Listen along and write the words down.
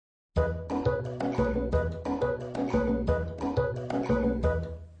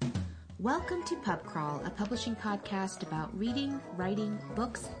Welcome to Pub Crawl, a publishing podcast about reading, writing,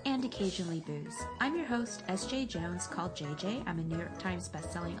 books, and occasionally booze. I'm your host, S.J. Jones, called JJ. I'm a New York Times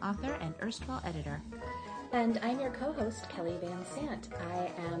bestselling author and erstwhile editor. And I'm your co-host, Kelly Van Sant.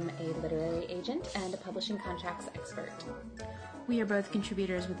 I am a literary agent and a publishing contracts expert. We are both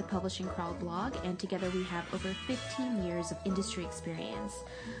contributors with the Publishing Crawl blog, and together we have over 15 years of industry experience.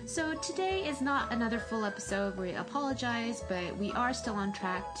 So today is not another full episode. We apologize, but we are still on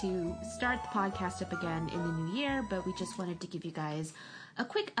track to start the podcast up again in the new year, but we just wanted to give you guys a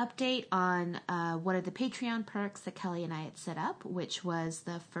quick update on one of the Patreon perks that Kelly and I had set up, which was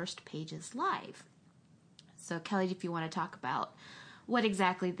the First Pages Live. So Kelly, if you want to talk about what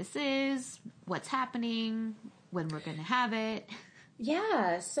exactly this is, what's happening, when we're going to have it.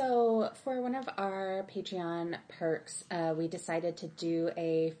 Yeah, so for one of our Patreon perks, we decided to do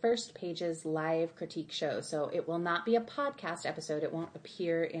a First Pages live critique show. So it will not be a podcast episode. It won't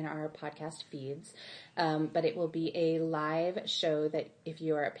appear in our podcast feeds, but it will be a live show that if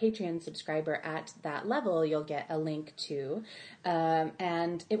you are a Patreon subscriber at that level, you'll get a link to.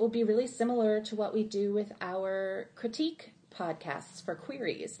 And it will be really similar to what we do with our critique podcasts for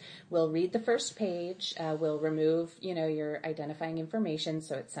queries. We'll read the first page, we'll remove, your identifying information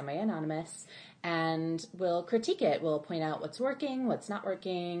so it's semi-anonymous, and we'll critique it. We'll point out what's working, what's not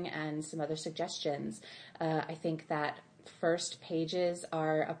working, and some other suggestions. I think that first pages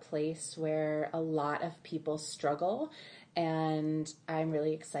are a place where a lot of people struggle, and I'm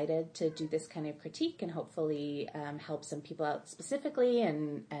really excited to do this kind of critique and hopefully help some people out specifically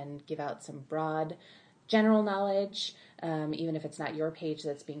and give out some broad general knowledge. Even if it's not your page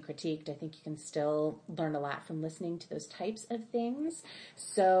that's being critiqued, I think you can still learn a lot from listening to those types of things.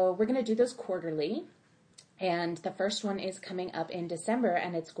 So we're going to do those quarterly. And the first one is coming up in December,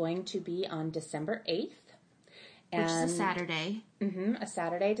 and it's going to be on December 8th. Which is a Saturday. A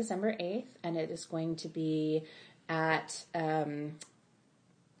Saturday, December 8th. And it is going to be at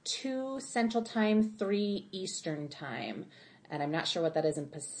 2 Central Time, 3 Eastern Time. And I'm not sure what that is in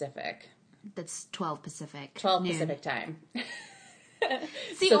Pacific. That's 12 Pacific. 12 noon. Pacific time.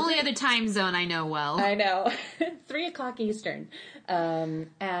 It's the only other time zone I know well. I know. 3 o'clock Eastern.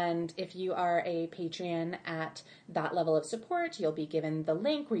 And if you are a Patreon at that level of support, you'll be given the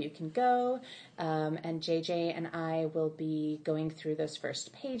link where you can go. And JJ and I will be going through those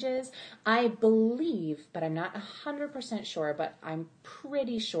first pages. I believe, but I'm not 100% sure, but I'm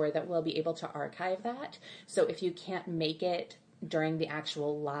pretty sure that we'll be able to archive that. So if you can't make it during the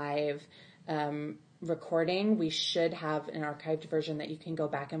actual live recording, we should have an archived version that you can go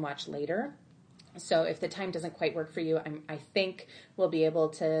back and watch later. So if the time doesn't quite work for you, I think we'll be able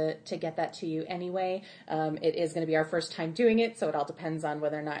to get that to you anyway. It is going to be our first time doing it, so it all depends on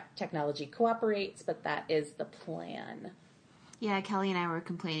whether or not technology cooperates, but that is the plan. Yeah, Kelly and I were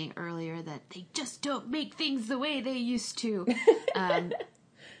complaining earlier that they just don't make things the way they used to. And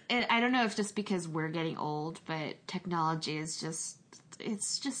I don't know if just because we're getting old, but technology is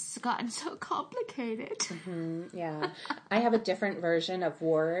it's just gotten so complicated. Mm-hmm, yeah. I have a different version of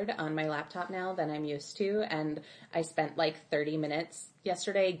Word on my laptop now than I'm used to, and I spent 30 minutes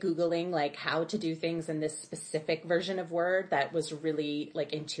yesterday Googling how to do things in this specific version of Word that was really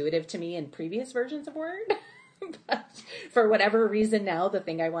intuitive to me in previous versions of Word. But for whatever reason now, the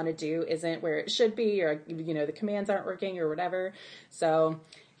thing I want to do isn't where it should be, or the commands aren't working or whatever. So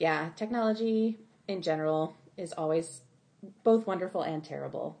yeah, technology in general is always both wonderful and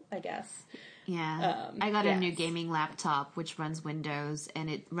terrible, I guess. Yeah. I got a new gaming laptop which runs Windows, and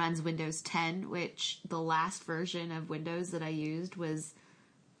it runs Windows 10, which the last version of Windows that I used was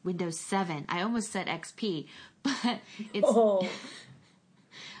Windows 7. I almost said XP, but it's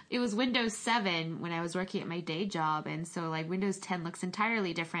it was Windows 7 when I was working at my day job, and so Windows 10 looks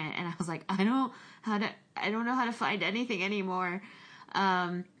entirely different, and I was like, I don't know how to find anything anymore.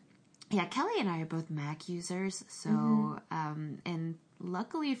 Yeah, Kelly and I are both Mac users, so, and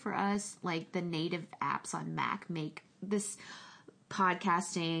luckily for us, the native apps on Mac make this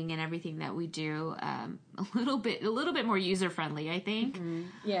podcasting and everything that we do a little bit more user-friendly, I think. Mm-hmm.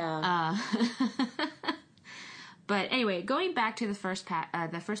 Yeah. But anyway, going back to the first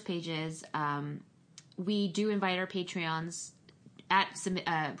pages, we do invite our Patreons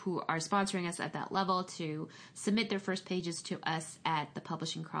who are sponsoring us at that level to submit their first pages to us at the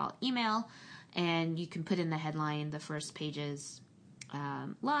Publishing Crawl email, and you can put in the headline the first pages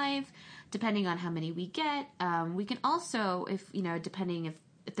live, depending on how many we get. We can also, depending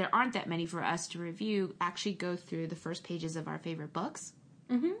if there aren't that many for us to review, actually go through the first pages of our favorite books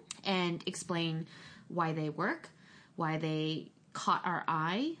and explain why they work, why they caught our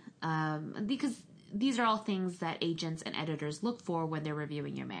eye, because these are all things that agents and editors look for when they're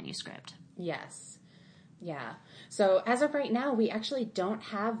reviewing your manuscript. Yes. Yeah. So as of right now, we actually don't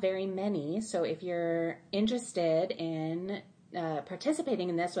have very many. So if you're interested in participating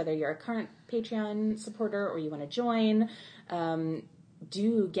in this, whether you're a current Patreon supporter or you want to join,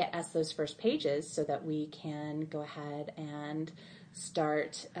 do get us those first pages so that we can go ahead and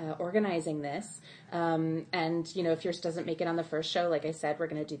start organizing this. And, you know, if yours doesn't make it on the first show, like I said, we're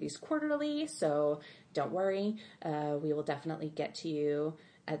going to do these quarterly. So don't worry. We will definitely get to you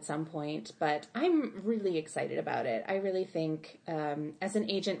at some point, but I'm really excited about it. I really think, as an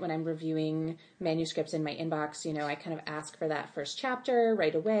agent, when I'm reviewing manuscripts in my inbox, you know, I kind of ask for that first chapter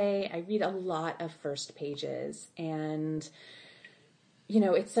right away. I read a lot of first pages, and, you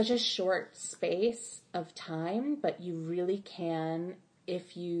know, it's such a short space of time, but you really can,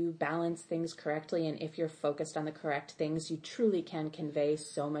 if you balance things correctly and if you're focused on the correct things, you truly can convey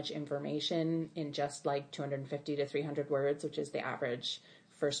so much information in just like 250 to 300 words, which is the average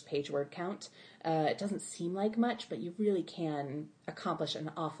first page word count. It doesn't seem like much, but you really can accomplish an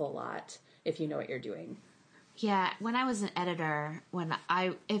awful lot if you know what you're doing. Yeah, when I was an editor,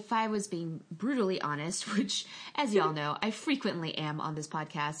 if I was being brutally honest, which, as y'all know, I frequently am on this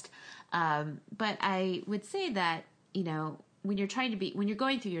podcast, but I would say that, you know, when you're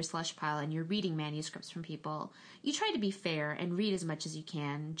going through your slush pile and you're reading manuscripts from people, you try to be fair and read as much as you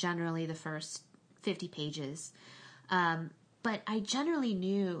can, generally the first 50 pages. But I generally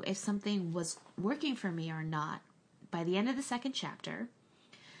knew if something was working for me or not by the end of the second chapter.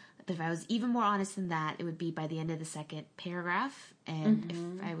 But if I was even more honest than that, it would be by the end of the second paragraph. And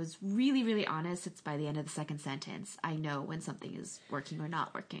if I was really, really honest, it's by the end of the second sentence. I know when something is working or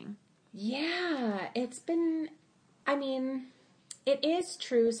not working. Yeah, it is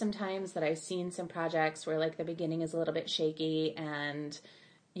true sometimes that I've seen some projects where like the beginning is a little bit shaky and,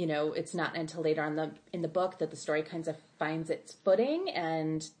 you know, it's not until later on in the book that the story kind of finds its footing.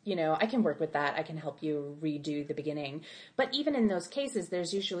 And, you know, I can work with that. I can help you redo the beginning. But even in those cases,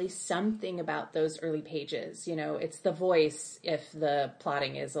 there's usually something about those early pages. You know, it's the voice if the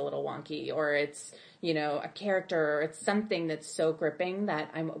plotting is a little wonky, or it's, you know, a character, or it's something that's so gripping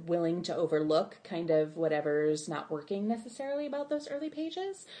that I'm willing to overlook kind of whatever's not working necessarily about those early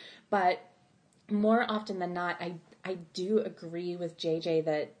pages. But more often than not, I do agree with JJ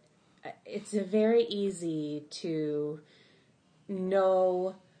that it's very easy to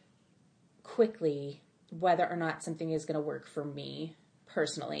know quickly whether or not something is going to work for me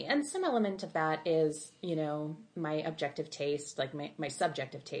personally. And some element of that is, you know, my objective taste, like my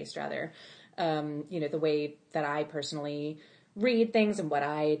subjective taste rather, you know, the way that I personally read things and what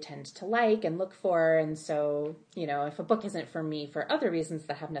I tend to like and look for. And so, you know, if a book isn't for me for other reasons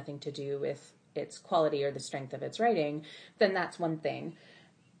that have nothing to do with its quality or the strength of its writing, then that's one thing.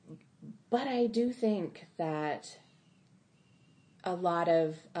 But I do think that a lot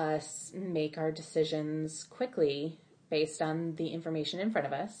of us make our decisions quickly based on the information in front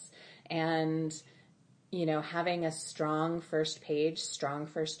of us. And, you know, having a strong first page, strong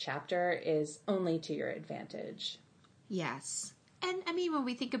first chapter is only to your advantage. Yes. And I mean, when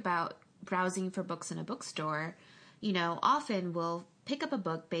we think about browsing for books in a bookstore, you know, often we'll pick up a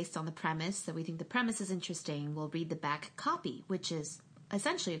book based on the premise that we think the premise is interesting. We'll read the back copy, which is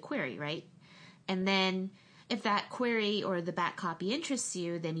essentially a query, right? And then if that query or the back copy interests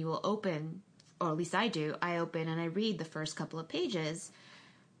you, then you will open, or at least I do, I open and I read the first couple of pages.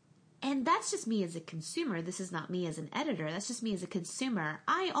 And that's just me as a consumer. This is not me as an editor. That's just me as a consumer.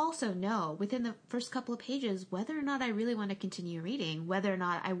 I also know within the first couple of pages whether or not I really want to continue reading, whether or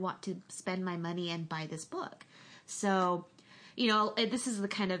not I want to spend my money and buy this book. So, you know, this is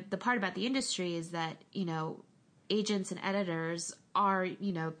the part about the industry is that, you know, agents and editors are,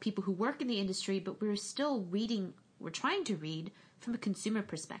 you know, people who work in the industry, but we're trying to read from a consumer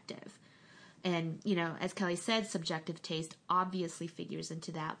perspective. And, you know, as Kelly said, subjective taste obviously figures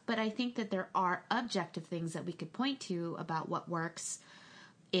into that. But I think that there are objective things that we could point to about what works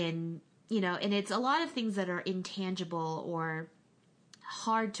in, you know, and it's a lot of things that are intangible or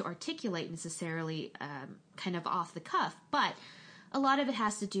hard to articulate necessarily, kind of off the cuff. But a lot of it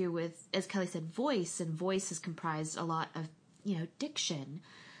has to do with, as Kelly said, voice. And voice is comprised a lot of, you know, diction.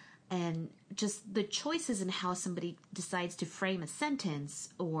 And just the choices in how somebody decides to frame a sentence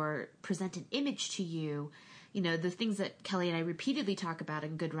or present an image to you, you know, the things that Kelly and I repeatedly talk about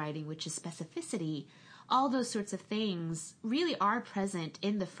in good writing, which is specificity, all those sorts of things really are present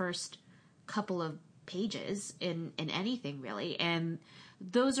in the first couple of pages in anything really. And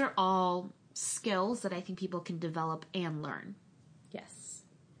those are all skills that I think people can develop and learn. Yes.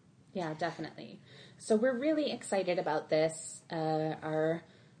 Yeah, definitely. So we're really excited about this, our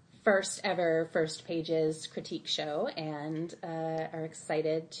first ever First Pages critique show, and are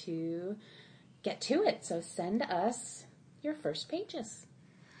excited to get to it. So send us your first pages.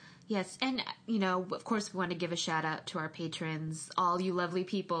 Yes, and, you know, of course we want to give a shout out to our patrons, all you lovely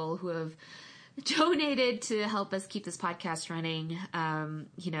people who have donated to help us keep this podcast running.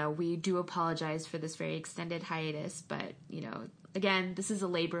 You know, we do apologize for this very extended hiatus, but, you know, again, this is a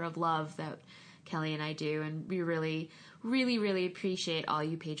labor of love that Kelly and I do, and we really, really, really appreciate all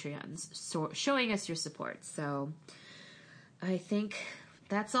you Patreons showing us your support. So I think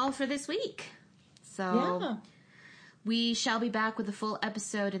that's all for this week. So Yeah. we shall be back with a full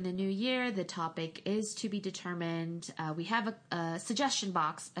episode in the new year. The topic is to be determined. We have a suggestion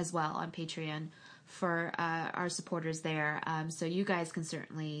box as well on Patreon for our supporters there. So you guys can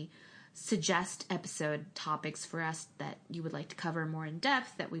certainly suggest episode topics for us that you would like to cover more in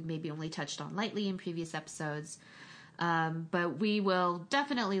depth that we've maybe only touched on lightly in previous episodes. But we will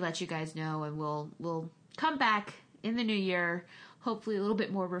definitely let you guys know, and we'll come back in the new year, hopefully a little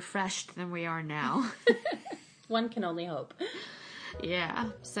bit more refreshed than we are now. One can only hope. Yeah.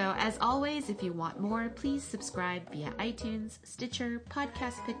 So as always, if you want more, please subscribe via iTunes, Stitcher,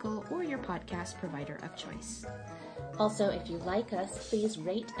 Podcast Pickle, or your podcast provider of choice. Also, if you like us, please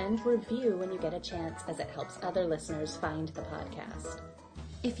rate and review when you get a chance, as it helps other listeners find the podcast.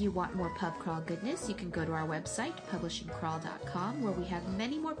 If you want more Pub Crawl goodness, you can go to our website, publishingcrawl.com, where we have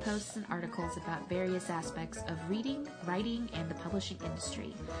many more posts and articles about various aspects of reading, writing, and the publishing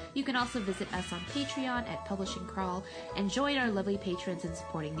industry. You can also visit us on Patreon at Publishing Crawl and join our lovely patrons in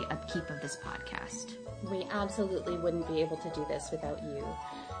supporting the upkeep of this podcast. We absolutely wouldn't be able to do this without you.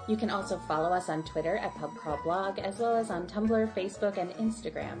 You can also follow us on Twitter at PubCrawlBlog, as well as on Tumblr, Facebook, and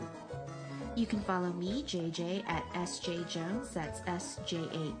Instagram. You can follow me, JJ, at SJJones, that's SJAEJONES,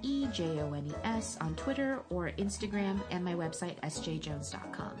 on Twitter or Instagram, and my website,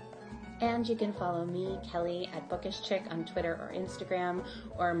 sjjones.com. And you can follow me, Kelly, at BookishChick on Twitter or Instagram,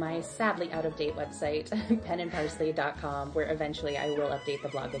 or my sadly out-of-date website, penandparsley.com, where eventually I will update the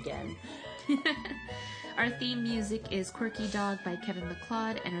blog again. Our theme music is Quirky Dog by Kevin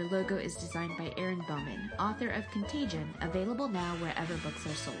MacLeod, and our logo is designed by Aaron Bowman, author of Contagion, available now wherever books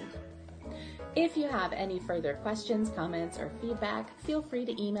are sold. If you have any further questions, comments, or feedback, feel free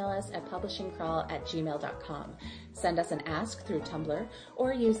to email us at publishingcrawl@gmail.com. Send us an ask through Tumblr,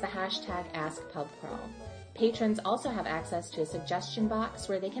 or use the hashtag AskPubCrawl. Patrons also have access to a suggestion box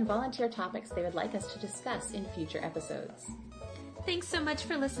where they can volunteer topics they would like us to discuss in future episodes. Thanks so much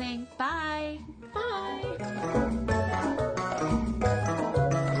for listening. Bye! Bye!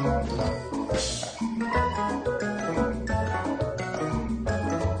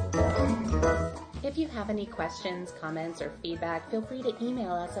 If you have any questions, comments, or feedback, feel free to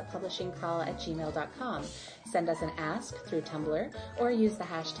email us at publishingcrawl@gmail.com. Send us an ask through Tumblr, or use the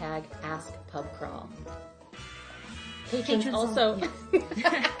hashtag AskPubCrawl. Patrons also...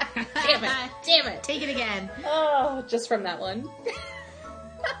 Damn it! Take it again. Oh, just from that one.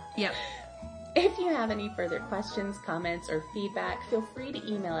 Yep. If you have any further questions, comments, or feedback, feel free to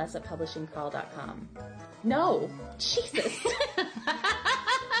email us at publishingcrawl.com. No! Jesus!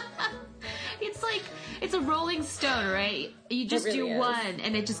 It's a rolling stone, right? You just really do is. one,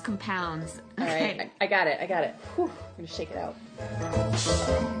 and it just compounds. All right, I got it. Whew, I'm going to shake it out.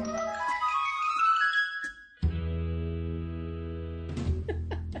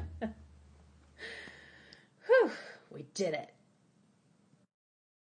 Whew, we did it.